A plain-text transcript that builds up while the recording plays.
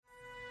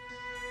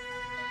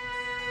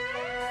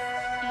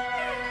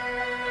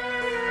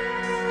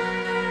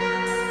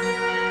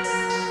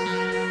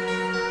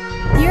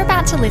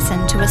about to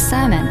listen to a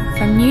sermon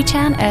from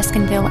Newtown,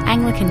 Erskineville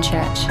Anglican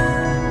Church.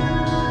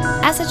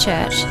 As a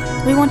church,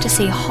 we want to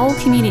see whole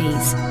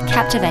communities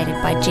captivated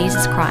by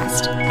Jesus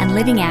Christ and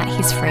living out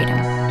his freedom.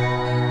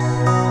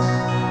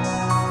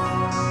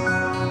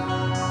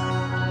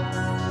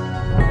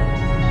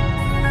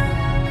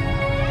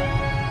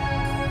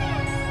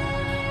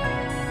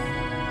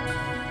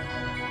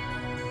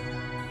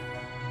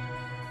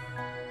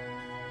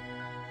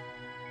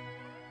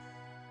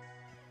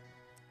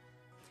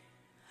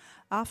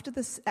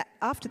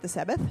 After the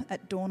Sabbath,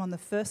 at dawn on the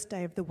first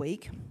day of the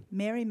week,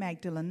 Mary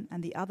Magdalene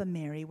and the other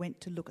Mary went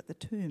to look at the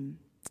tomb.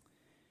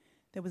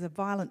 There was a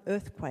violent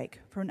earthquake,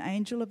 for an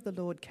angel of the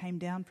Lord came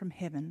down from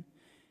heaven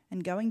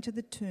and, going to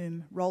the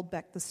tomb, rolled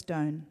back the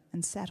stone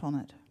and sat on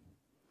it.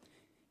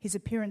 His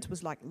appearance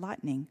was like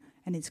lightning,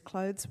 and his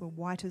clothes were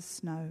white as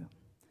snow.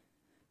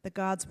 The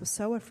guards were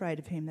so afraid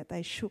of him that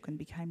they shook and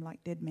became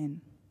like dead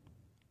men.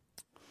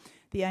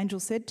 The angel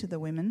said to the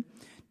women,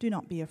 "Do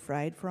not be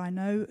afraid, for I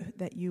know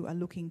that you are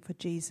looking for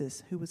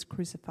Jesus, who was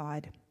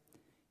crucified.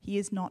 He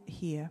is not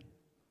here.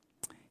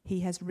 He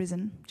has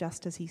risen,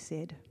 just as he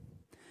said.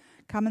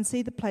 Come and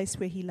see the place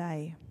where he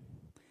lay.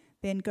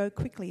 Then go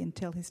quickly and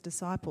tell his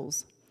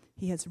disciples,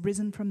 he has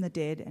risen from the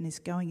dead and is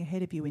going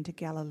ahead of you into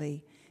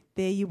Galilee.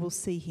 There you will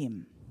see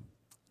him.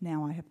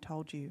 Now I have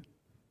told you."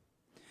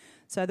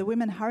 So the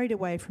women hurried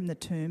away from the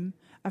tomb,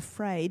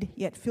 afraid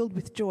yet filled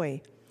with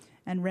joy,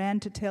 and ran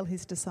to tell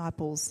his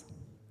disciples.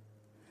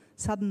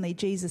 Suddenly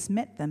Jesus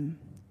met them.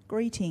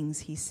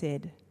 "Greetings," he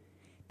said.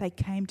 They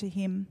came to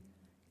him,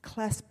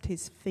 clasped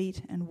his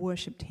feet, and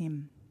worshipped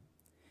him.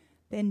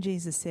 Then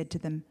Jesus said to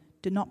them,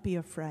 "Do not be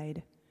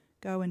afraid.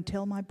 Go and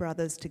tell my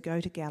brothers to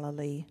go to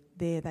Galilee.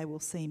 There they will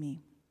see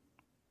me."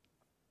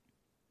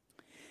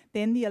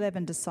 Then the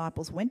 11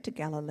 disciples went to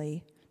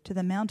Galilee, to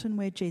the mountain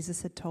where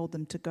Jesus had told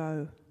them to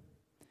go.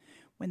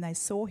 When they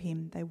saw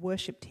him, they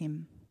worshipped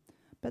him,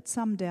 but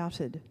some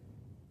doubted.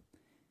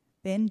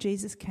 Then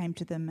Jesus came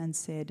to them and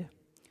said,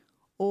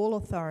 "All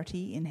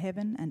authority in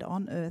heaven and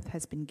on earth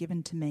has been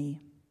given to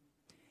me.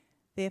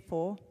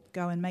 Therefore,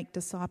 go and make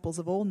disciples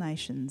of all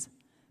nations,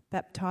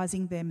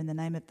 baptizing them in the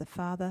name of the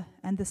Father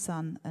and the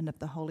Son and of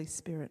the Holy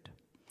Spirit,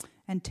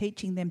 and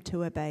teaching them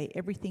to obey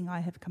everything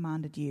I have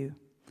commanded you.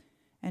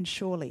 And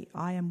surely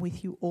I am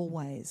with you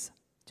always,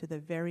 to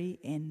the very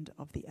end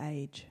of the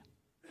age."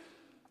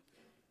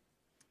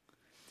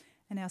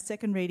 And our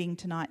second reading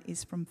tonight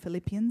is from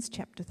Philippians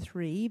chapter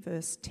 3,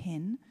 verse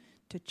 10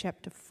 to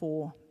chapter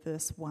 4,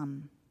 verse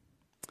 1.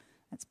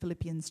 That's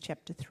Philippians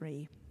chapter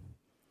 3,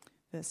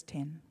 verse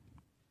 10.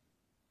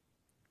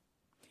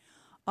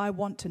 "I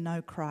want to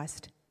know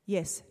Christ,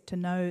 yes, to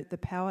know the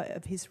power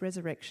of his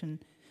resurrection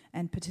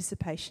and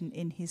participation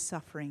in his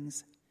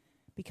sufferings,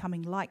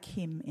 becoming like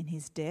him in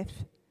his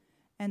death,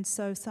 and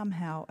so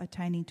somehow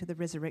attaining to the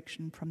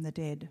resurrection from the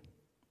dead.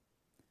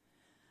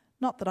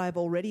 Not that I have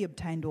already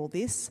obtained all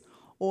this,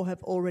 or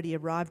have already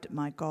arrived at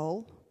my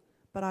goal,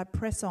 but I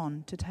press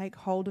on to take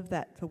hold of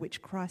that for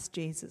which Christ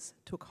Jesus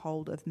took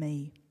hold of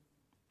me.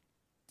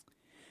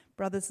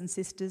 Brothers and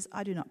sisters,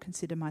 I do not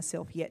consider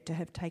myself yet to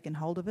have taken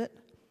hold of it,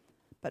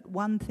 but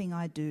one thing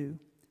I do,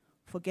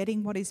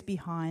 forgetting what is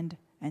behind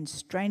and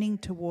straining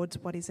towards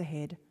what is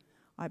ahead,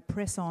 I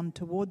press on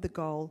toward the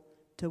goal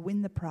to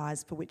win the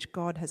prize for which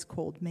God has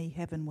called me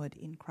heavenward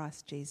in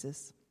Christ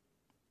Jesus.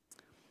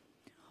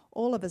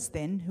 All of us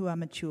then who are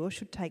mature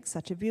should take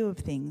such a view of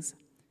things.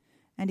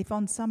 And if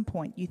on some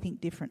point you think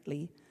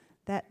differently,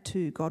 that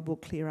too God will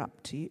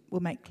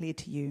make clear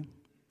to you.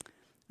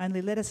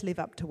 Only let us live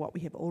up to what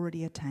we have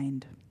already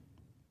attained.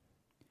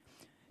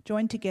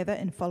 Join together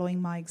in following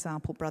my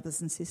example,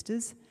 brothers and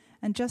sisters,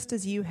 and just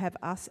as you have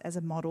us as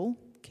a model,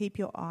 keep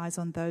your eyes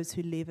on those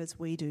who live as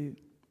we do.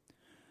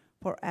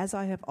 For as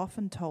I have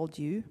often told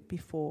you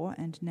before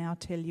and now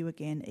tell you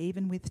again,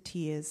 even with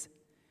tears,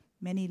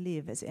 many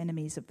live as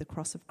enemies of the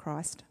cross of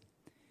Christ.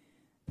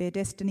 Their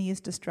destiny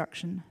is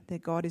destruction, their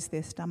God is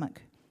their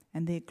stomach,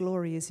 and their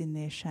glory is in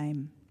their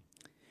shame.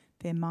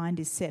 Their mind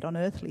is set on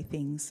earthly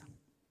things.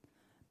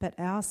 But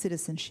our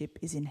citizenship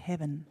is in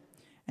heaven,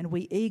 and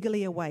we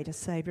eagerly await a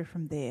Saviour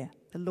from there,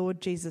 the Lord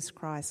Jesus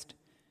Christ,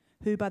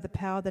 who by the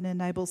power that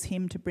enables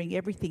him to bring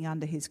everything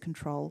under his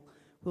control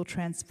will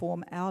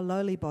transform our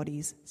lowly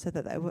bodies so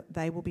that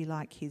they will be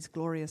like his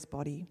glorious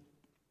body.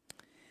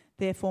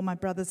 Therefore, my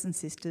brothers and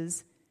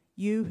sisters,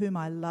 you whom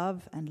I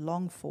love and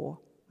long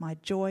for, my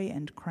joy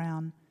and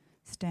crown,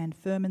 stand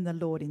firm in the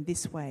Lord in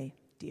this way,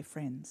 dear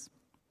friends.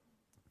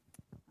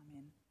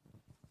 Amen.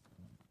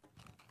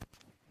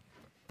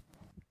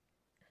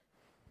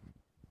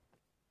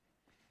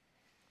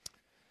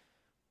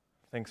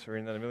 Thanks for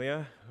reading that,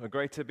 Amelia. Well,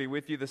 great to be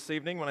with you this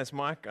evening. My name's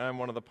Mike. I'm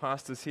one of the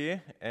pastors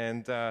here.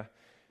 And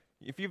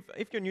if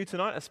you're new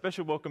tonight, a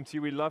special welcome to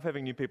you. We love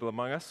having new people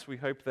among us. We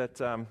hope that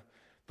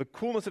the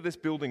coolness of this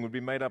building would be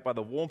made up by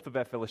the warmth of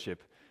our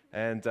fellowship.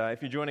 And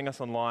if you're joining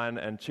us online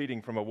and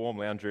cheating from a warm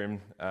lounge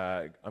room,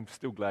 I'm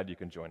still glad you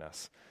can join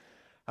us.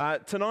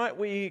 Tonight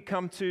we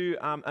come to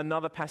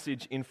another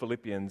passage in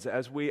Philippians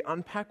as we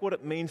unpack what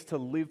it means to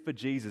live for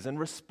Jesus and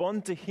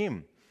respond to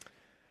him.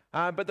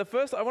 But the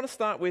first, I want to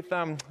start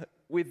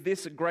with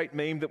this great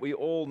meme that we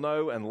all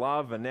know and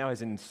love and now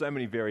is in so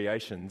many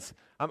variations.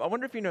 I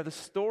wonder if you know the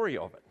story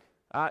of it.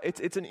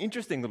 It's an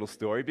interesting little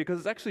story because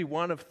it's actually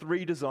one of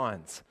 3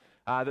 designs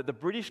that the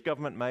British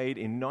government made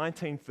in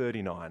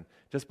 1939,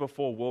 just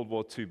before World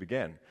War II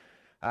began.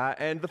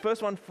 And the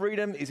first one,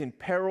 freedom is in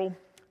peril,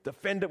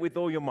 defend it with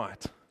all your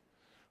might.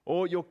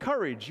 Or your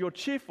courage, your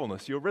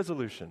cheerfulness, your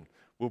resolution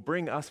will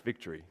bring us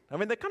victory. I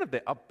mean, they're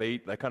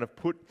upbeat, they kind of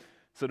put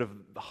sort of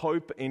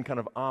hope in kind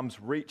of arm's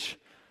reach.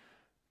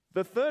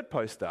 The third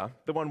poster,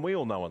 the one we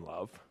all know and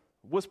love,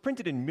 was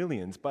printed in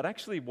millions, but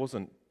actually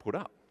wasn't put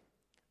up.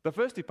 The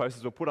first 2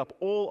 posters were put up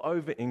all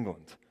over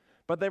England,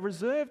 but they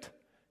reserved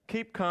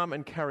keep calm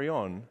and carry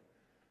on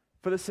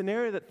for the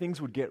scenario that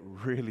things would get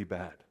really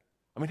bad.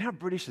 I mean, how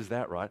British is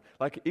that, right?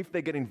 Like, if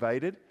they get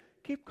invaded,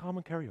 keep calm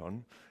and carry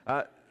on.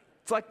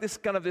 It's like this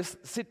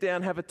sit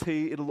down, have a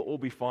tea, it'll all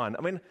be fine.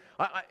 I mean,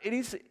 it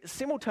is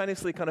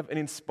simultaneously kind of an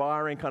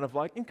inspiring kind of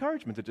like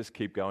encouragement to just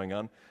keep going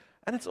on.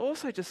 And it's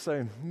also just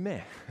so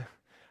meh.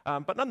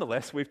 But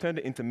nonetheless, we've turned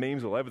it into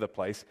memes all over the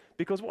place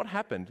because what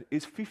happened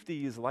is 50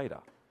 years later,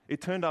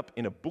 it turned up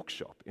in a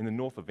bookshop in the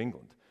north of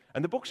England.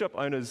 And the bookshop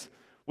owners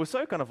were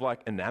so kind of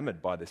like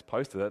enamored by this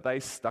poster that they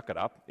stuck it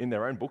up in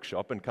their own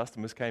bookshop and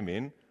customers came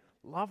in,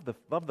 loved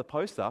the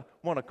poster,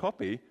 want a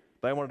copy.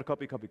 They wanted a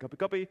copy,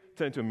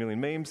 turned into a million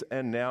memes,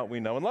 and now we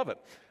know and love it.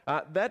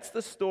 That's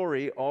the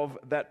story of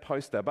that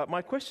poster. But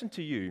my question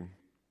to you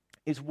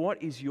is,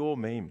 what is your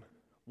meme?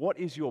 What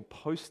is your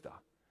poster?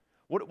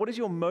 What is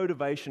your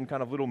motivation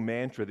kind of little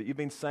mantra that you've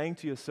been saying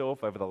to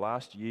yourself over the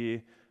last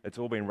year? It's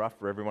all been rough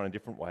for everyone in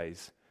different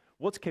ways.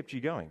 What's kept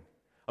you going?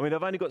 I mean,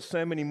 I've only got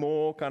so many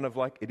more kind of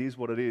like it is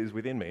what it is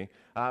within me,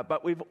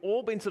 but we've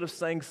all been sort of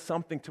saying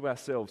something to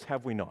ourselves,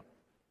 have we not?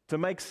 To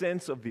make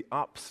sense of the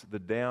ups, the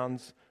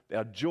downs,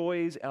 our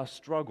joys, our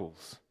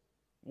struggles.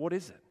 What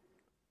is it?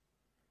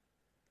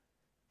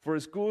 For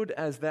as good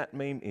as that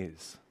meme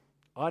is,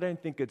 I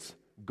don't think it's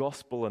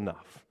gospel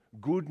enough,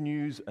 good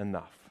news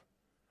enough.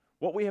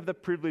 What we have the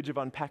privilege of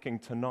unpacking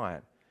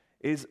tonight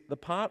is the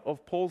part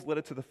of Paul's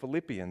letter to the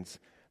Philippians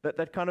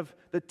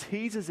that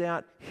teases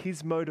out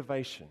his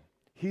motivation,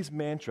 his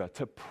mantra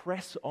to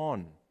press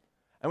on.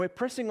 And we're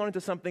pressing on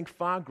into something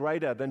far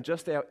greater than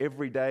just our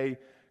everyday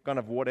kind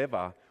of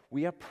whatever.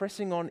 We are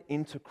pressing on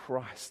into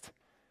Christ.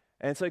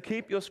 And so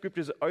keep your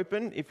scriptures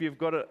open. If you've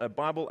got a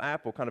Bible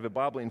app or kind of a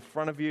Bible in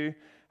front of you,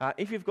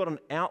 if you've got an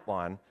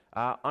outline,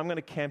 I'm going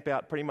to camp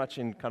out pretty much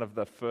in kind of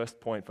the first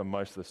point for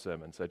most of the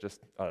sermon. So just,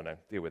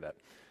 deal with that.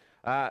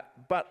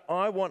 But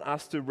I want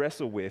us to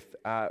wrestle with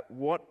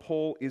what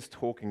Paul is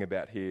talking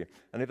about here.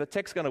 And if the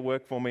text's going to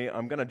work for me,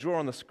 I'm going to draw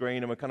on the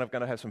screen and we're kind of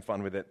going to have some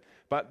fun with it.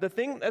 But the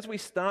thing, as we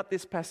start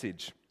this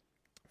passage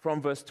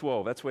from verse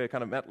 12, that's where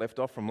kind of Matt left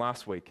off from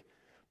last week,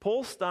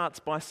 Paul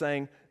starts by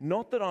saying,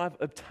 not that I've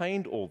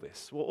obtained all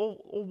this, or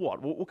what?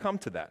 We'll come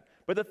to that.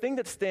 But the thing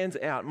that stands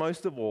out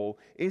most of all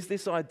is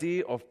this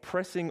idea of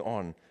pressing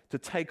on, to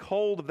take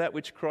hold of that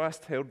which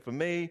Christ held for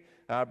me,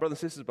 brothers and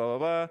sisters, blah,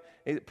 blah,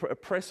 blah,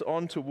 press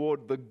on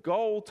toward the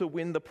goal to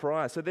win the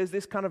prize. So there is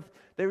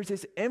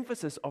this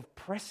emphasis of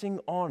pressing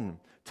on,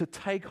 to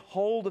take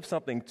hold of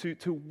something,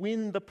 to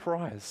win the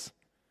prize.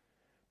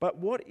 But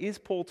what is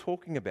Paul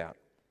talking about?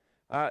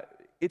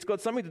 It's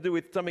got something to do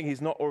with something he's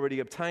not already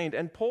obtained.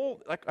 And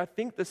Paul, I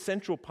think the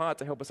central part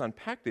to help us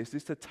unpack this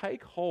is to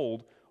take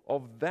hold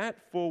of that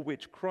for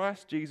which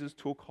Christ Jesus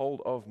took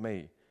hold of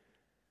me.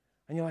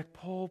 And you're like,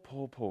 Paul,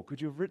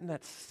 could you have written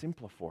that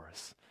simpler for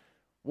us?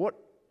 What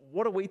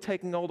are we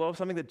taking hold of?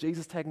 Something that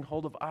Jesus is taking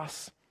hold of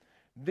us.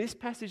 This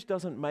passage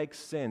doesn't make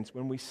sense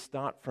when we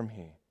start from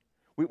here.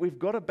 We've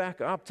got to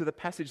back up to the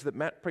passage that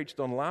Matt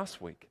preached on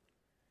last week.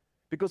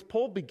 Because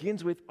Paul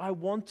begins with, I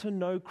want to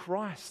know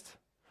Christ.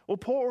 Well,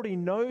 Paul already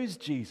knows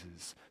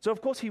Jesus. So,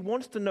 of course, he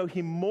wants to know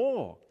him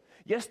more.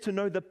 Yes, to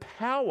know the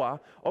power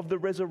of the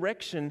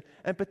resurrection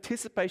and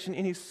participation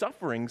in his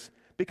sufferings,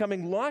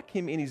 becoming like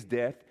him in his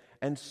death,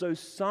 and so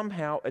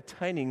somehow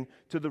attaining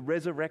to the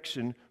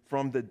resurrection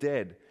from the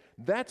dead.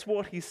 That's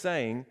what he's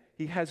saying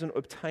he hasn't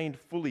obtained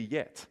fully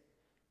yet.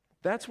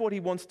 That's what he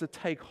wants to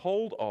take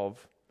hold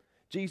of,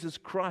 Jesus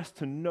Christ,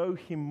 to know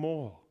him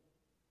more.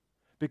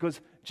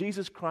 Because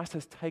Jesus Christ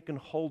has taken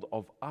hold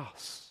of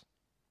us.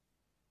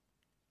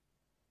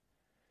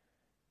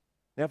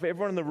 Now, for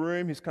everyone in the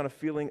room who's kind of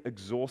feeling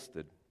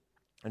exhausted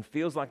and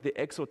feels like the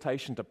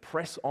exhortation to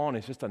press on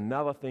is just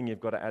another thing you've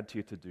got to add to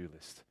your to-do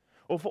list.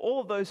 Or for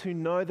all of those who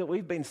know that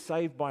we've been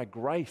saved by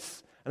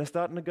grace and are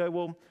starting to go,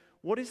 well,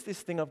 what is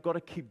this thing I've got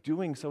to keep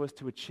doing so as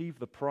to achieve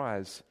the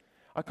prize?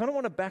 I kind of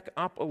want to back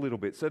up a little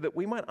bit so that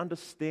we might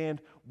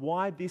understand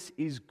why this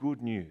is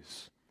good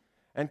news.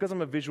 And because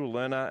I'm a visual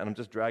learner and I'm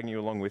just dragging you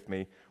along with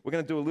me, we're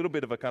going to do a little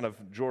bit of a kind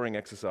of drawing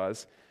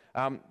exercise.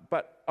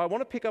 But I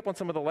want to pick up on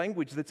some of the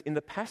language that's in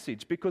the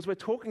passage, because we're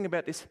talking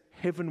about this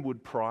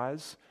heavenward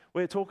prize.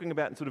 We're talking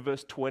about in sort of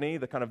verse 20,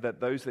 the kind of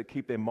those that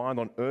keep their mind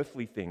on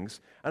earthly things.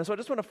 And so I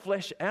just want to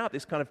flesh out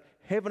this kind of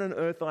heaven and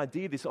earth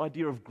idea, this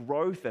idea of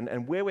growth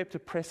and where we have to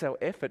press our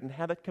effort and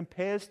how that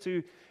compares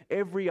to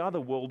every other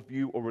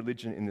worldview or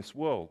religion in this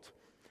world.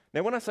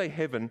 Now, when I say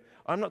heaven,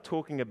 I'm not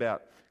talking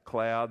about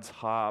clouds,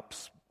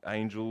 harps,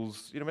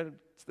 angels.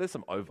 There's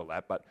some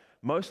overlap, but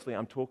mostly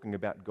I'm talking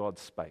about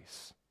God's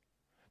space.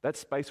 That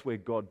space where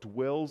God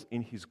dwells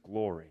in his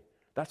glory.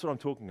 That's what I'm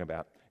talking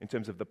about in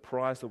terms of the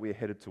prize that we're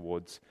headed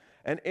towards.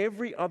 And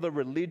every other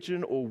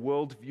religion or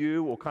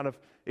worldview, or kind of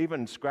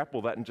even scrap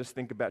all that and just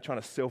think about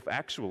trying to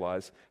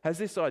self-actualize, has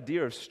this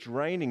idea of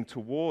straining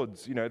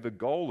towards, the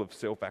goal of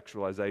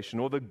self-actualization,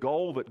 or the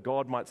goal that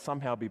God might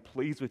somehow be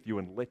pleased with you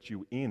and let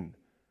you in.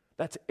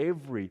 That's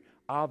every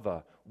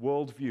other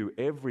worldview,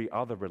 every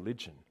other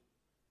religion.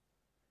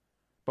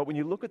 But when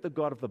you look at the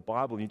God of the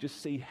Bible, you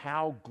just see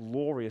how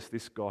glorious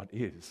this God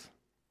is.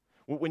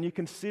 When you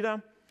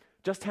consider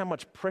just how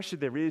much pressure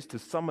there is to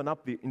summon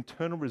up the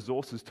internal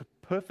resources to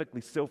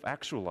perfectly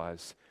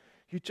self-actualize,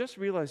 you just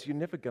realize you're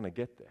never going to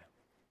get there.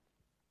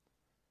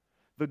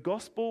 The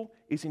gospel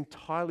is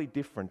entirely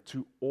different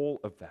to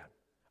all of that.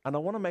 And I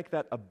want to make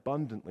that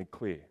abundantly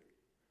clear.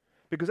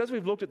 Because as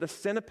we've looked at the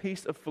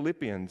centerpiece of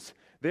Philippians,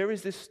 there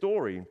is this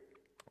story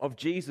of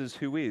Jesus,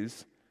 who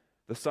is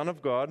the Son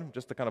of God.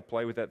 Just to kind of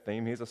play with that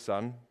theme, here's a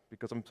son,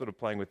 because I'm sort of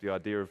playing with the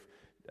idea of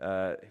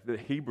the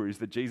Hebrews,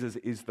 that Jesus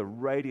is the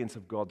radiance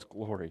of God's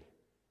glory.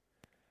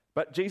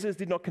 But Jesus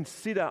did not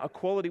consider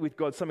equality with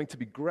God something to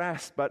be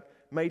grasped, but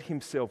made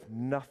himself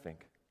nothing,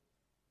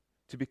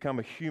 to become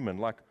a human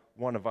like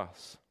one of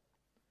us,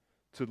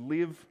 to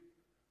live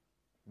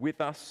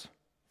with us,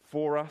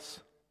 for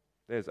us.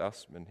 There's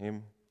us and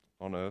him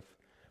on earth.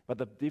 But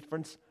the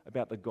difference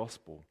about the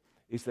gospel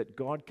is that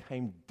God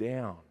came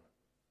down.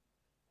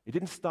 It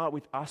didn't start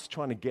with us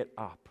trying to get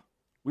up.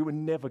 We were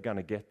never going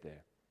to get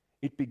there.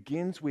 It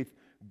begins with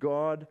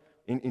God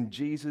in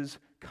Jesus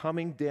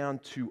coming down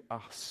to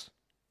us.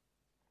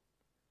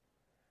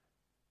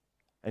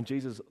 And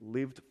Jesus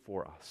lived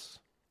for us.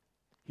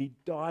 He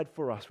died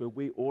for us where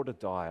we ought to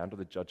die under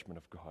the judgment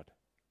of God.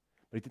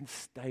 But he didn't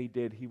stay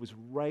dead. He was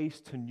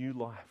raised to new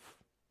life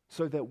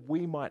so that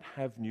we might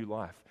have new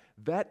life.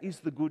 That is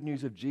the good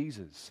news of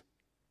Jesus.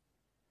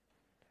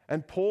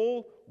 And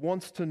Paul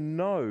wants to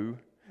know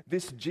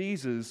this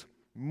Jesus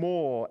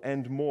more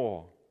and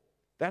more.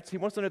 He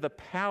wants to know the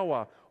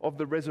power of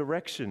the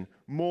resurrection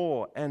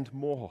more and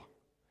more.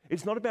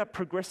 It's not about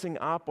progressing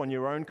up on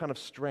your own kind of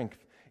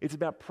strength. It's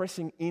about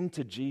pressing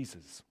into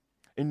Jesus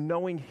and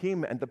knowing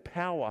him and the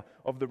power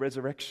of the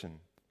resurrection.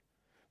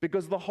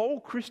 Because the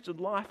whole Christian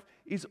life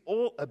is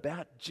all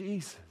about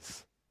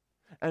Jesus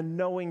and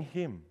knowing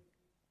him.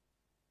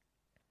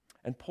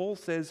 And Paul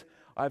says,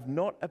 I've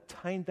not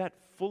obtained that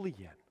fully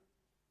yet.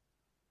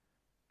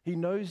 He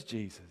knows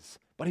Jesus,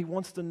 but he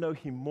wants to know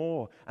him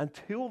more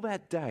until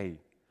that day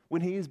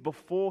when he is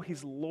before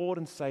his Lord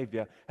and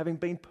Savior, having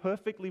been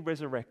perfectly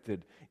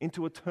resurrected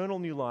into eternal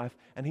new life,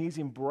 and he is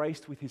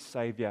embraced with his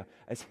Savior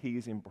as he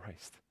is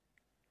embraced,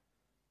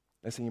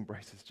 as he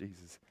embraces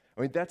Jesus.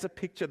 I mean, that's a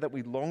picture that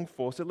we long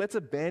for. So let's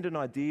abandon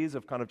ideas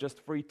of kind of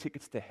just free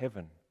tickets to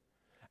heaven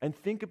and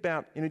think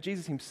about,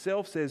 Jesus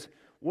himself says,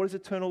 what is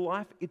eternal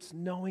life? It's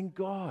knowing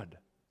God.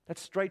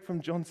 That's straight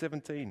from John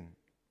 17.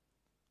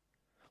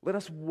 Let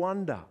us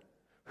wonder,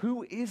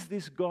 who is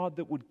this God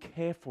that would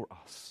care for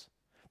us,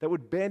 that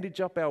would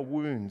bandage up our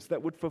wounds,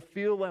 that would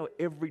fulfill our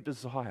every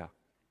desire,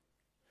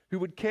 who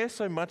would care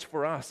so much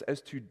for us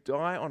as to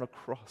die on a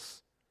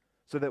cross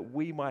so that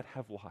we might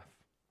have life?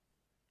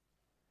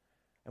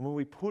 And when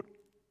we put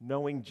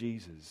knowing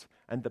Jesus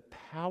and the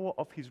power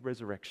of his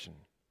resurrection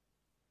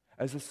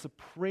as a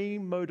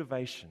supreme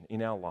motivation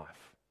in our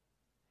life,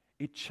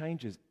 it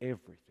changes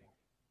everything.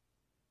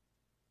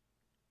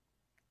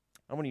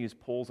 I want to use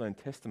Paul's own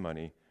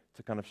testimony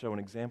to kind of show an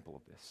example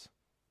of this.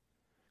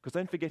 Because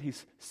don't forget,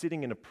 he's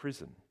sitting in a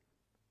prison.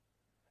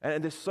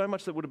 And there's so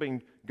much that would have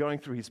been going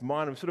through his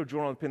mind. I've sort of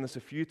drawn on this a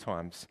few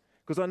times.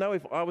 Because I know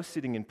if I was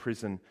sitting in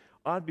prison,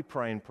 I'd be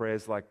praying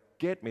prayers like,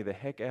 get me the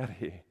heck out of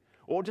here.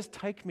 Or just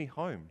take me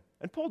home.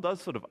 And Paul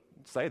does sort of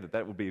say that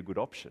that would be a good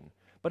option.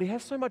 But he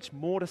has so much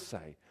more to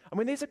say. I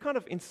mean, these are kind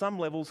of, in some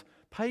levels,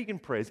 pagan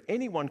prayers.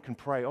 Anyone can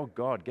pray, oh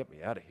God, get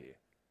me out of here.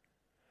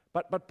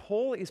 But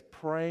Paul is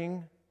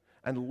praying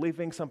and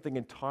living something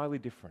entirely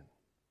different.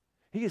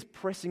 He is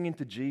pressing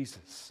into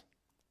Jesus.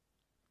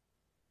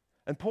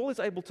 And Paul is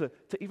able to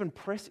even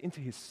press into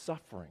his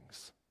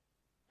sufferings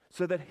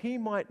so that he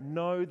might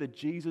know the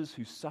Jesus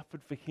who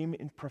suffered for him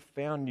in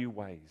profound new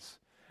ways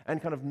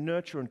and kind of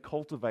nurture and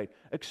cultivate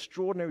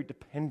extraordinary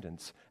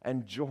dependence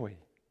and joy.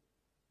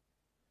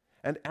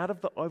 And out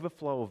of the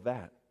overflow of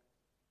that,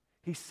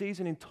 he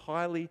sees an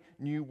entirely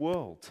new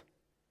world.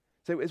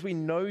 So as we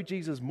know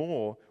Jesus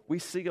more, we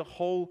see a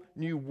whole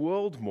new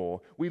world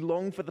more. We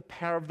long for the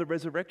power of the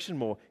resurrection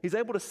more. He's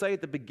able to say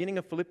at the beginning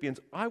of Philippians,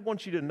 I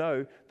want you to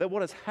know that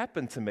what has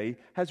happened to me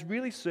has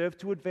really served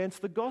to advance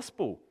the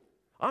gospel.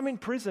 I'm in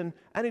prison,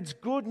 and it's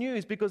good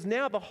news because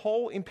now the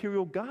whole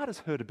Imperial Guard has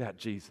heard about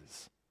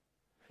Jesus.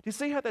 Do you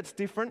see how that's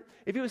different?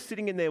 If he was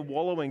sitting in there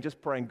wallowing,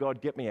 just praying,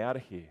 God, get me out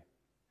of here,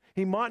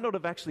 he might not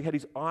have actually had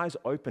his eyes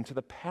open to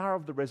the power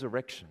of the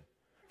resurrection.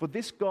 For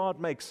this God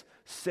makes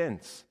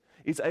sense,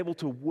 is able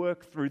to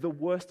work through the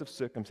worst of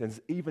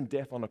circumstances, even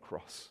death on a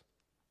cross.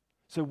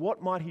 So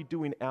what might he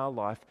do in our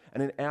life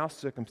and in our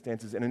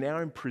circumstances and in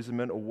our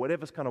imprisonment or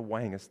whatever's kind of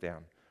weighing us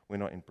down? We're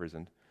not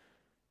imprisoned.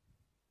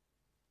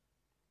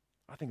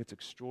 I think it's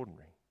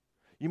extraordinary.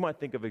 You might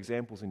think of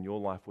examples in your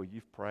life where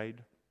you've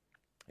prayed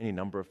any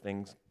number of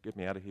things, get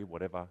me out of here,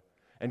 whatever,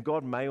 and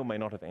God may or may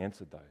not have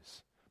answered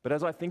those. But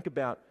as I think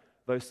about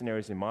those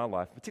scenarios in my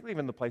life, particularly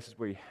even the places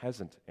where he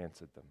hasn't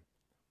answered them,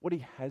 what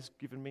he has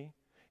given me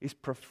is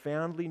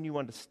profoundly new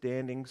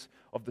understandings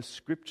of the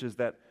scriptures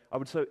that I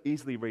would so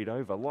easily read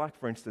over. Like,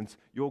 for instance,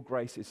 your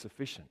grace is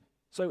sufficient.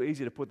 So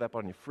easy to put that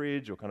on your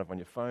fridge or kind of on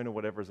your phone or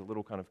whatever as a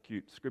little kind of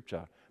cute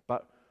scripture.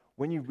 But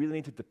when you really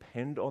need to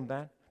depend on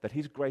that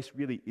his grace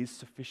really is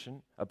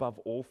sufficient above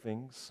all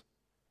things,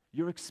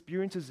 your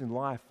experiences in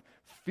life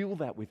fill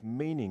that with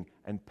meaning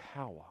and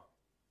power.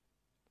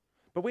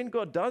 But when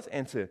God does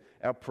answer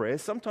our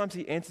prayers, sometimes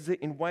he answers it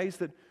in ways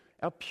that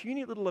our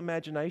puny little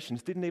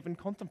imaginations didn't even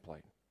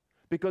contemplate.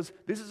 Because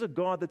this is a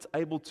God that's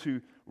able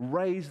to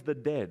raise the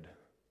dead,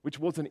 which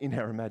wasn't in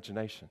our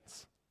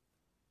imaginations.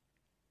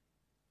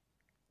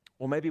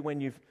 Or maybe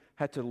when you've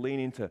had to lean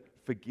in to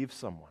forgive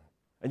someone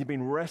and you've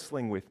been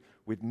wrestling with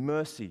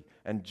mercy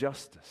and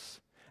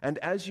justice. And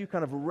as you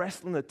kind of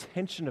wrestle in the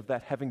tension of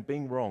that having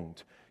been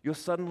wronged, you're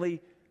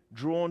suddenly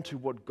drawn to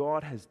what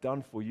God has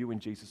done for you in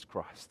Jesus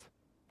Christ,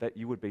 that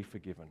you would be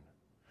forgiven.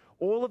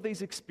 All of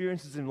these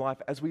experiences in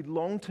life, as we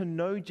long to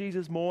know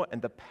Jesus more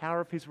and the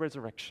power of his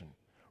resurrection,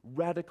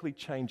 radically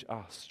change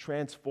us,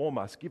 transform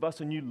us, give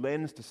us a new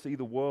lens to see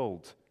the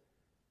world.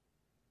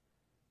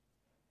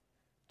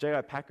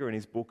 J.I. Packer, in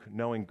his book,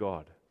 Knowing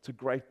God, it's a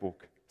great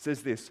book,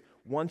 says this: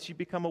 once you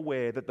become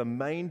aware that the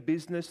main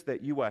business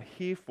that you are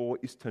here for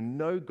is to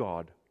know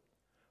God,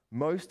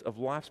 most of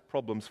life's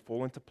problems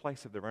fall into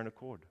place of their own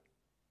accord.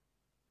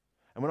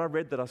 And when I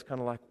read that, I was kind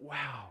of like,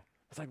 wow.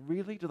 I was like,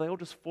 really? Do they all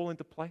just fall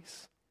into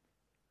place?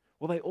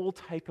 Well, they all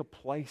take a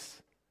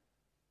place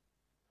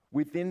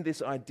within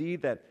this idea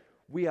that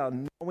we are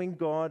knowing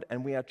God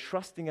and we are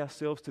trusting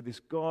ourselves to this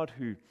God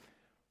who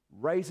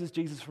raises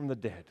Jesus from the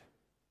dead.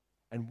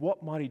 And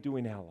what might he do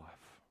in our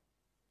life?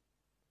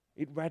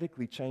 It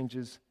radically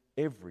changes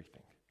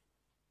everything.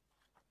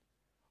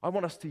 I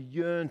want us to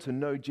yearn to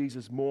know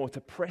Jesus more, to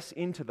press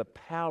into the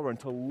power and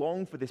to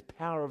long for this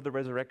power of the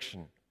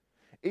resurrection,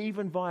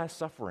 even via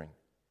suffering,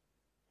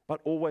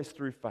 but always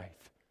through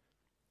faith,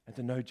 and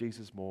to know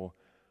Jesus more.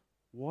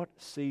 What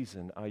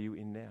season are you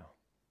in now?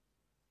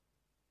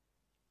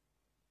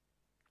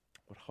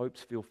 What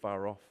hopes feel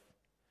far off?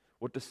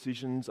 What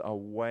decisions are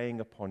weighing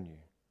upon you?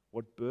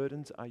 What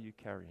burdens are you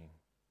carrying?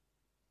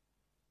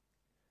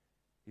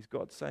 Is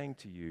God saying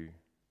to you,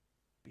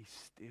 be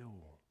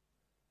still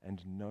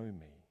and know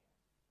me?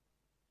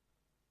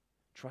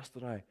 Trust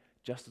that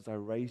just as I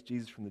raised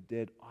Jesus from the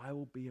dead, I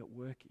will be at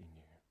work in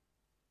you.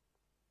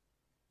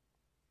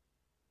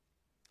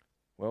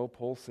 Well,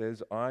 Paul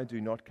says, I do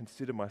not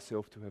consider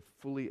myself to have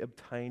fully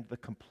obtained the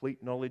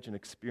complete knowledge and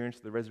experience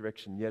of the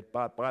resurrection yet,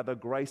 but by the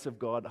grace of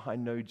God, I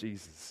know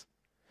Jesus.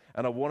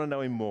 And I want to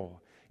know him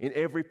more in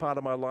every part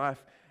of my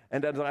life.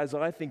 And as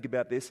I think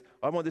about this,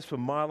 I want this for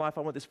my life,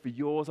 I want this for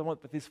yours, I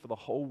want this for the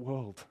whole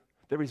world.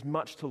 There is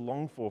much to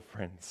long for,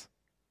 friends.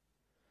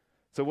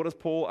 So what does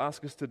Paul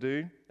ask us to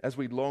do as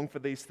we long for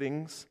these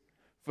things?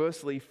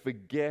 Firstly,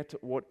 forget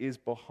what is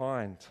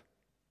behind.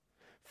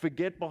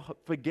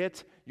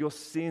 Forget your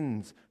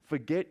sins.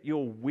 Forget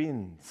your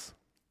wins.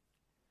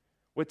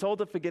 We're told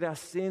to forget our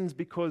sins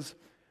because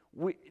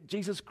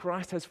Jesus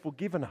Christ has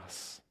forgiven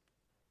us.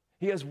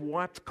 He has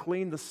wiped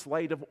clean the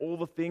slate of all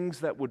the things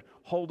that would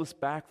hold us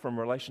back from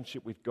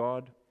relationship with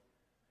God.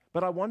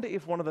 But I wonder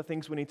if one of the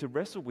things we need to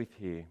wrestle with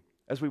here,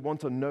 as we want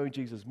to know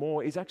Jesus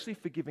more, is actually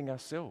forgiving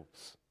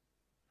ourselves.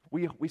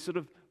 We sort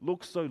of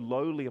look so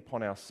lowly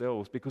upon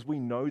ourselves because we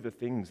know the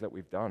things that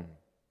we've done.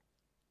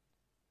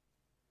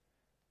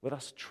 Let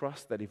us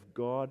trust that if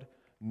God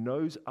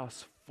knows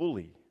us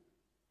fully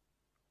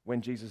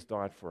when Jesus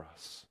died for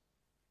us,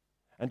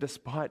 and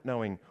despite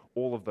knowing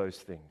all of those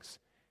things,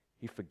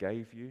 he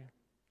forgave you,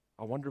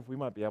 I wonder if we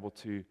might be able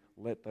to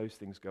let those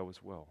things go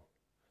as well,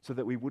 so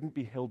that we wouldn't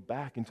be held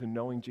back into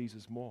knowing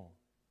Jesus more.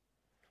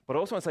 But I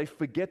also want to say,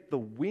 forget the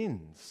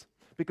wins,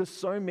 because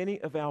so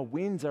many of our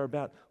wins are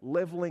about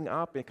leveling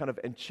up and kind of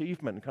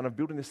achievement and kind of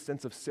building this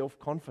sense of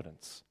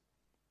self-confidence.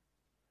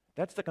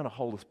 That's going to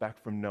hold us back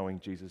from knowing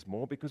Jesus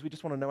more, because we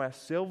just want to know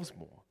ourselves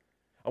more.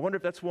 I wonder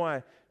if that's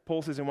why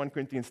Paul says in 1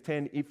 Corinthians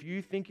 10, if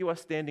you think you are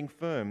standing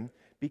firm,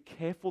 be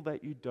careful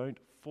that you don't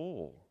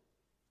fall.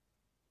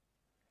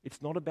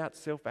 It's not about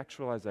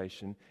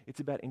self-actualization. It's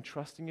about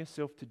entrusting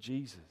yourself to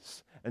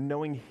Jesus and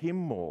knowing him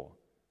more,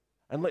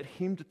 and let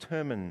him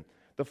determine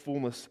the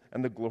fullness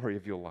and the glory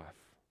of your life.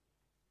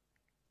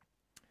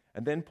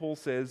 And then Paul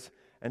says,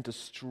 and to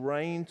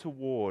strain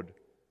toward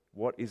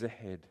what is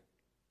ahead.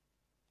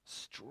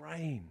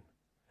 Strain.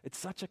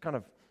 It's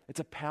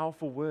a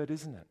powerful word,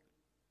 isn't it?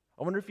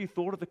 I wonder if you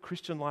thought of the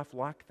Christian life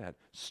like that,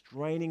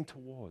 straining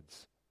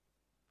towards,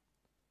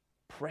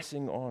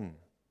 pressing on.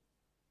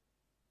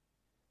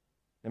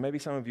 And maybe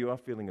some of you are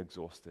feeling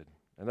exhausted,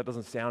 and that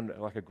doesn't sound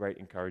like a great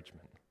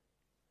encouragement.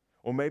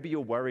 Or maybe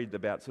you're worried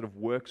about sort of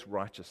works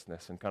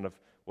righteousness and kind of,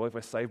 well, if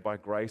we're saved by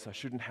grace, I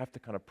shouldn't have to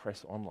kind of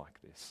press on like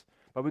this.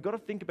 But we've got to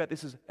think about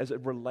this as a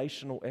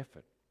relational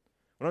effort.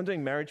 When I'm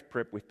doing marriage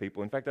prep with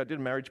people, in fact, I did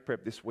a marriage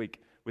prep this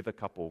week with a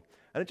couple,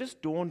 and it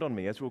just dawned on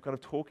me as we were kind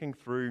of talking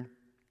through,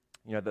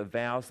 the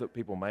vows that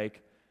people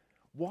make,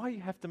 why you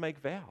have to make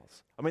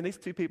vows. I mean, these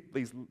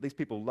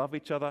people love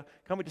each other.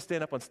 Can't we just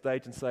stand up on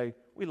stage and say,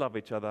 we love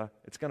each other,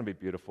 it's going to be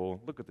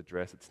beautiful, look at the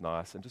dress, it's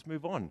nice, and just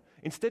move on?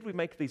 Instead, we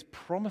make these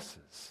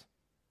promises.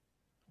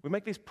 We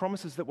make these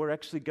promises that we're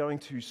actually going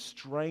to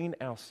strain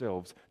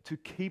ourselves to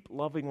keep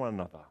loving one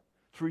another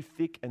through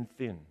thick and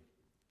thin.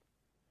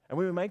 And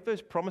when we make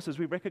those promises,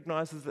 we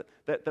recognize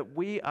that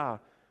we are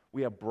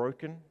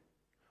broken,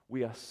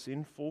 we are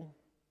sinful,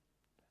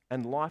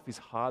 and life is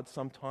hard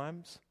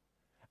sometimes.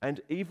 And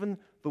even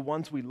the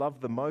ones we love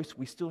the most,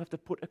 we still have to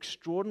put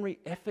extraordinary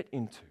effort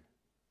into.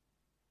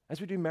 As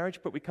we do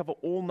marriage prep, we cover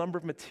all number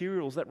of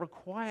materials that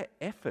require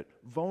effort,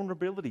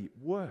 vulnerability,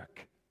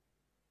 work.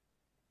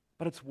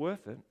 But it's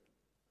worth it.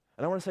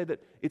 And I want to say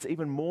that it's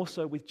even more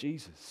so with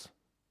Jesus.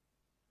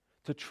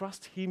 To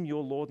trust Him,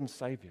 your Lord and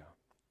Savior,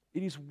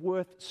 it is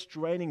worth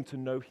straining to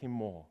know Him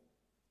more.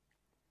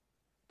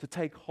 To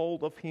take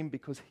hold of Him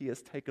because He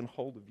has taken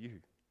hold of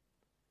you.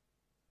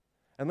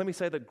 And let me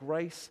say that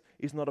grace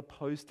is not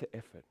opposed to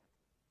effort,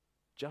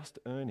 just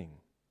earning.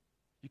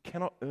 You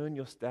cannot earn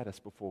your status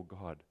before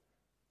God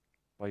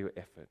by your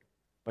effort,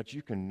 but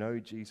you can know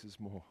Jesus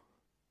more.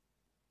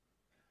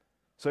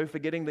 So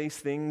forgetting these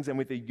things and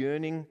with a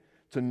yearning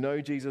to know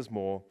Jesus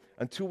more,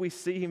 until we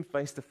see Him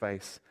face to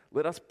face,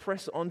 let us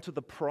press on to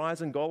the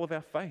prize and goal of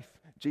our faith,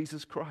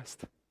 Jesus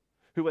Christ,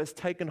 who has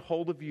taken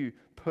hold of you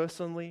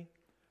personally,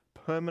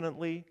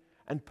 permanently,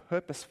 and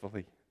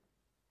purposefully.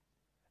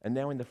 And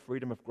now in the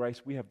freedom of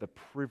grace, we have the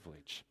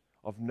privilege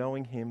of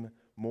knowing Him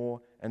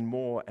more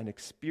and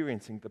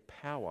experiencing the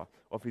power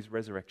of His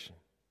resurrection.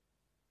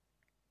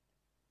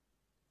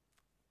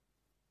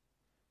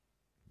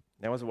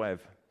 Now, as a way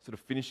of sort of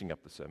finishing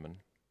up the sermon,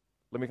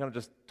 let me kind of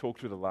just talk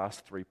through the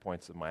last 3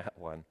 points of my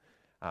outline,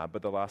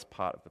 but the last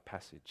part of the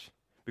passage.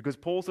 Because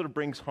Paul sort of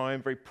brings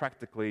home very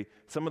practically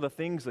some of the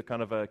things that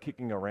kind of are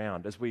kicking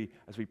around as we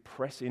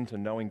press into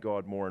knowing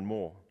God more and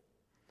more.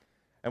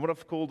 And what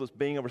I've called as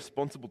being a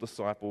responsible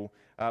disciple,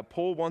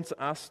 Paul wants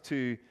us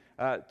to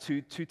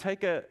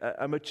take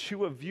a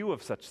mature view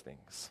of such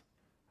things.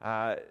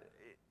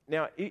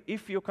 Now,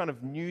 if you're kind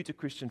of new to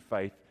Christian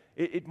faith,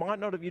 you might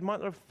not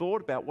have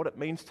thought about what it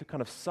means to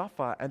kind of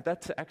suffer, and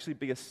that to actually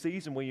be a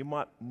season where you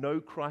might know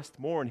Christ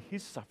more and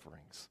His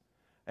sufferings.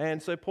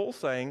 And so Paul's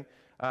saying,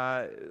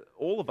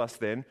 all of us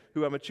then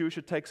who are mature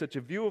should take such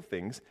a view of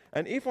things,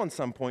 and if on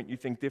some point you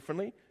think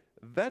differently,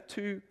 that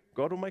too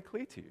God will make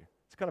clear to you.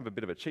 It's kind of a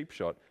bit of a cheap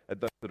shot at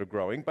those that are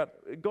growing,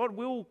 but God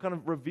will kind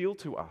of reveal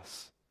to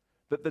us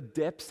that the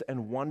depths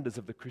and wonders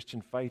of the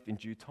Christian faith in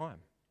due time.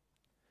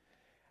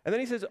 And then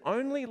he says,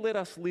 only let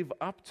us live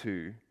up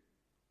to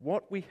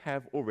what we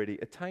have already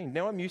attained.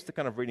 Now I'm used to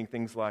kind of reading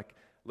things like,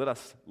 let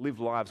us live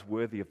lives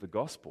worthy of the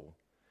gospel.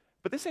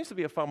 But this seems to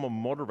be a far more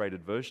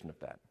moderated version of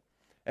that.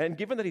 And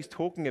given that he's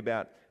talking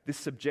about this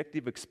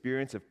subjective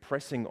experience of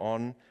pressing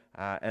on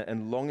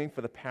and longing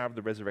for the power of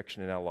the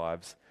resurrection in our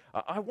lives,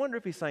 I wonder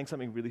if he's saying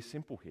something really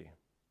simple here.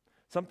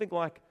 Something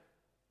like,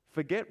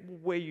 forget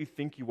where you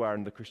think you are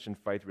in the Christian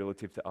faith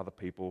relative to other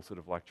people, sort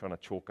of like trying to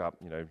chalk up,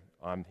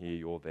 I'm here,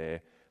 you're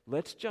there.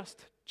 Let's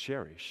just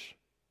cherish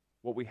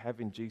what we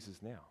have in Jesus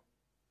now.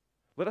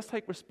 Let us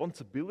take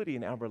responsibility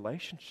in our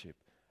relationship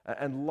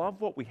and love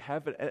what we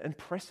have and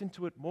press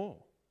into it more.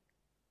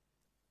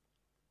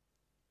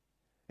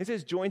 He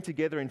says, join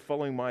together in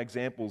following my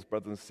examples,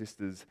 brothers and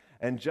sisters,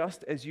 and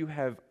just as you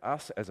have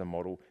us as a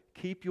model,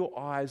 keep your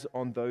eyes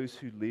on those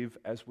who live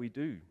as we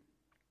do.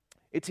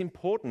 It's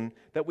important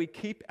that we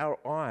keep our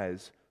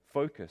eyes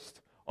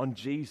focused on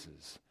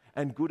Jesus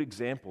and good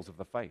examples of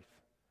the faith.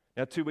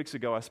 Now, 2 weeks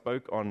ago, I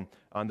spoke on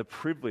the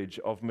privilege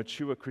of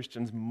mature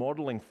Christians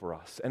modeling for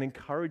us and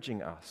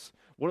encouraging us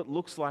what it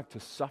looks like to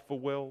suffer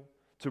well,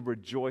 to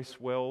rejoice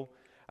well,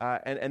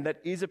 and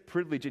that is a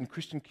privilege in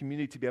Christian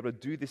community to be able to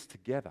do this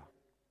together.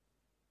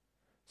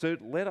 So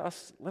let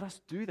us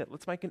do that.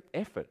 Let's make an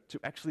effort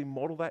to actually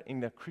model that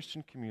in our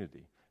Christian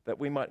community, that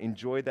we might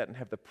enjoy that and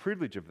have the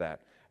privilege of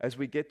that as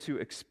we get to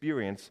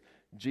experience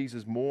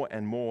Jesus more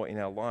and more in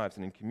our lives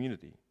and in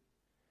community.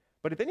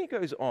 But then he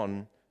goes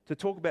on to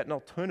talk about an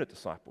alternate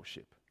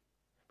discipleship.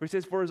 Where he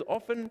says,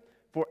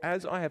 For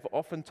as I have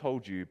often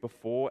told you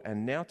before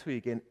and now to you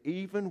again,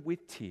 even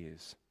with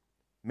tears,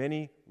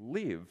 many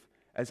live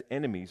as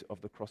enemies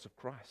of the cross of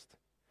Christ.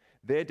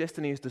 Their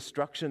destiny is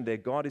destruction, their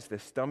God is their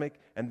stomach,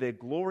 and their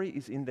glory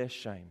is in their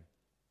shame.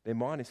 Their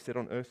mind is set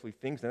on earthly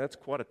things. Now that's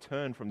quite a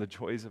turn from the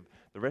joys of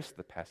the rest of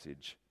the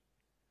passage.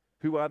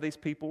 Who are these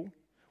people?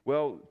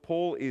 Well,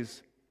 Paul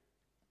is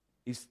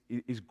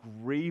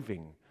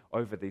grieving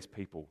over these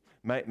people.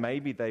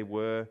 Maybe they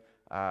were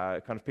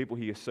kind of people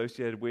he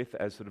associated with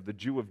as sort of the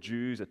Jew of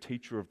Jews, a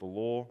teacher of the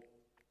law.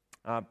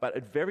 But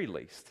at very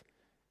least,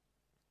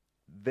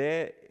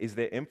 there is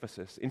their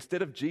emphasis.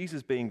 Instead of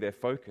Jesus being their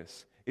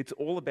focus, it's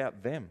all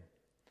about them.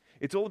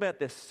 It's all about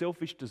their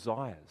selfish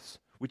desires,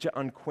 which are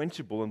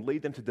unquenchable and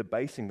lead them to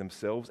debasing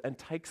themselves and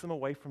takes them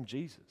away from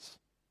Jesus.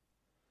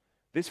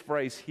 This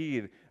phrase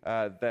here,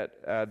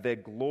 that their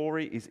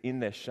glory is in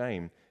their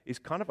shame, is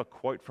kind of a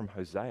quote from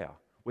Hosea,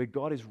 where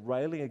God is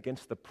railing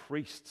against the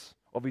priests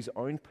of his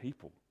own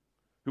people,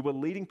 who were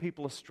leading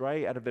people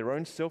astray out of their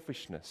own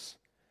selfishness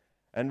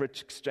and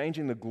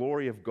exchanging the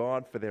glory of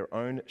God for their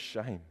own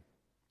shame.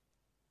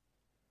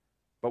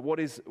 But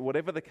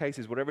whatever the case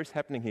is, whatever is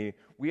happening here,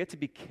 we have to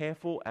be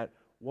careful at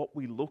what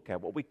we look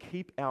at, what we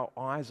keep our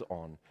eyes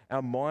on,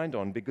 our mind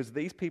on, because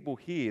these people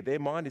here, their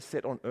mind is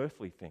set on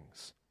earthly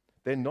things.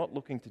 They're not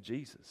looking to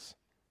Jesus.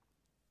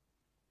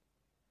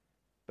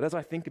 But as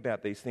I think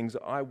about these things,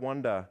 I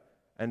wonder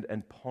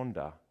and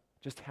ponder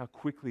just how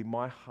quickly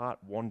my heart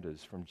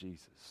wanders from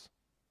Jesus.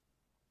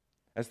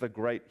 As the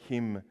great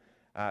hymn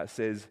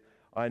says,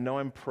 I know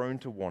I'm prone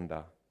to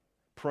wander,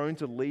 prone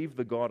to leave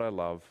the God I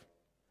love.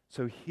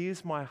 So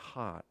here's my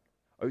heart,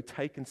 oh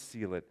take and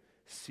seal it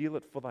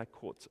for thy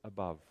courts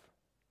above.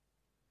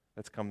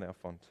 Let's come thou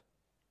font.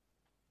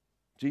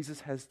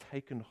 Jesus has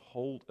taken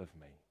hold of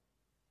me.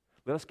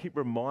 Let us keep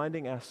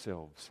reminding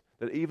ourselves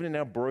that even in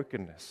our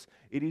brokenness,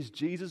 it is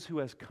Jesus who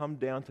has come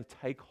down to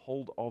take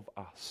hold of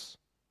us,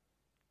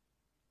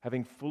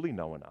 having fully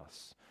known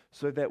us,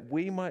 so that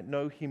we might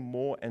know him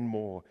more and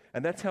more.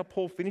 And that's how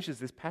Paul finishes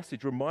this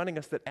passage, reminding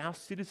us that our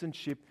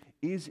citizenship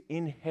is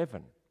in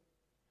heaven.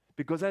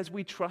 Because as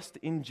we trust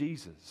in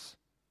Jesus,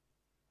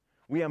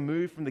 we are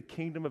moved from the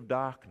kingdom of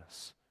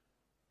darkness,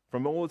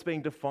 from all that's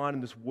being defined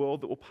in this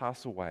world that will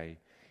pass away,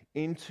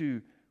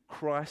 into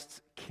Christ's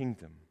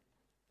kingdom.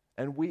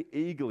 And we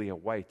eagerly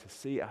await to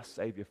see our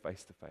Savior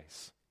face to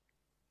face.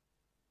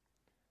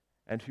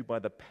 And who by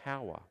the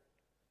power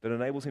that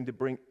enables him to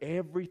bring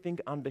everything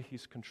under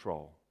his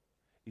control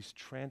is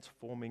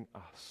transforming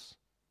us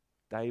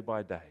day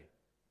by day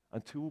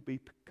until we'll be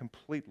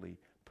completely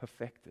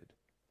perfected.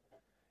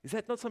 Is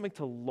that not something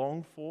to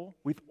long for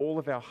with all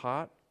of our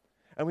heart?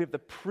 And we have the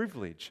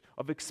privilege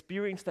of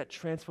experiencing that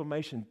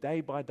transformation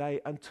day by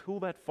day until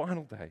that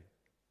final day.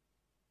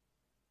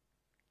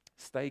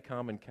 Stay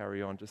calm and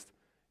carry on just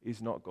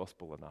is not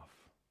gospel enough.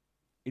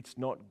 It's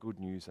not good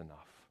news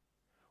enough.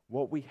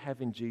 What we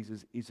have in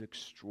Jesus is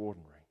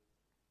extraordinary.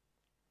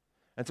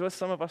 And so as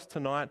some of us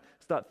tonight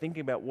start thinking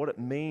about what it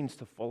means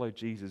to follow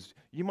Jesus,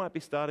 you might be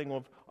starting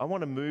off, I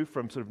want to move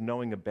from sort of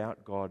knowing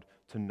about God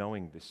to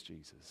knowing this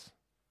Jesus.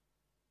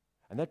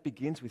 And that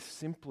begins with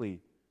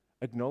simply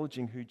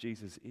acknowledging who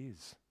Jesus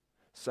is,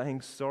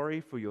 saying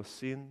sorry for your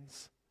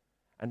sins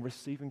and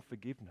receiving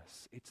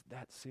forgiveness. It's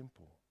that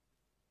simple.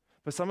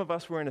 For some of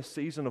us, we're in a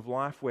season of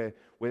life where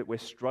we're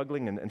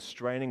struggling and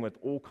straining with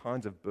all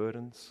kinds of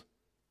burdens.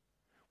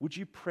 Would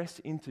you press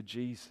into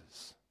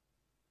Jesus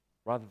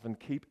rather than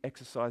keep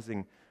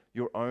exercising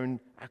your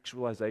own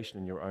actualization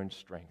and your own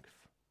strength?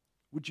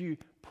 Would you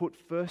put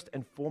first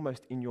and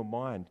foremost in your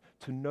mind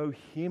to know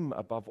him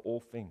above all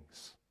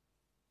things?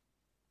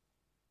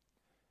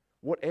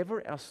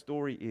 Whatever our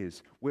story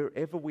is,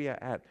 wherever we are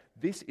at,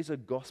 this is a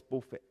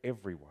gospel for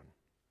everyone,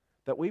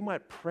 that we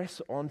might press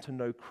on to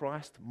know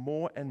Christ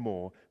more and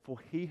more, for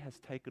he has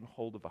taken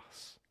hold of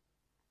us.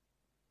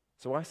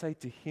 So I say,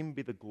 to him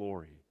be the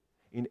glory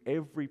in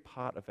every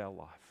part of our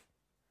life,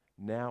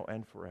 now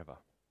and forever.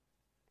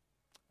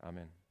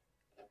 Amen.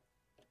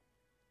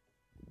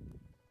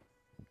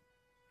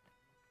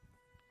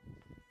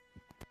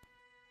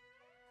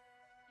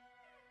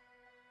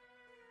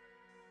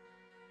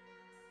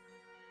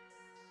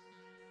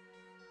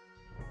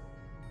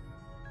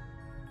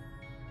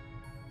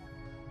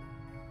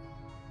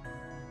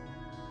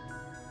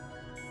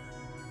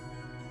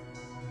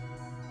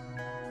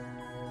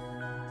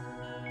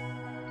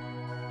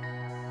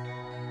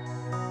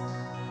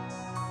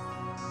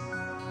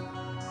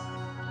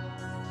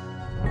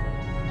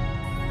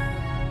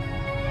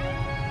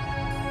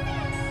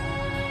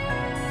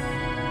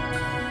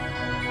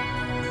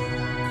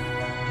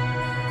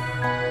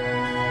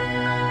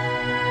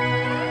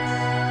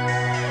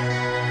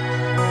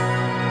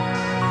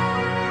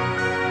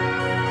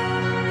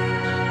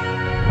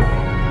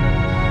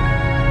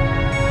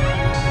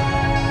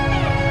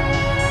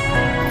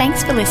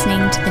 Thanks for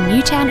listening to the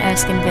Newtown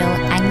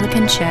Erskineville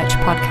Anglican Church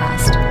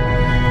podcast.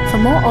 For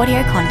more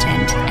audio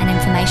content and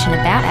information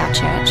about our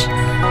church,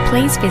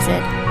 please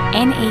visit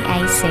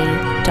neac.com.au.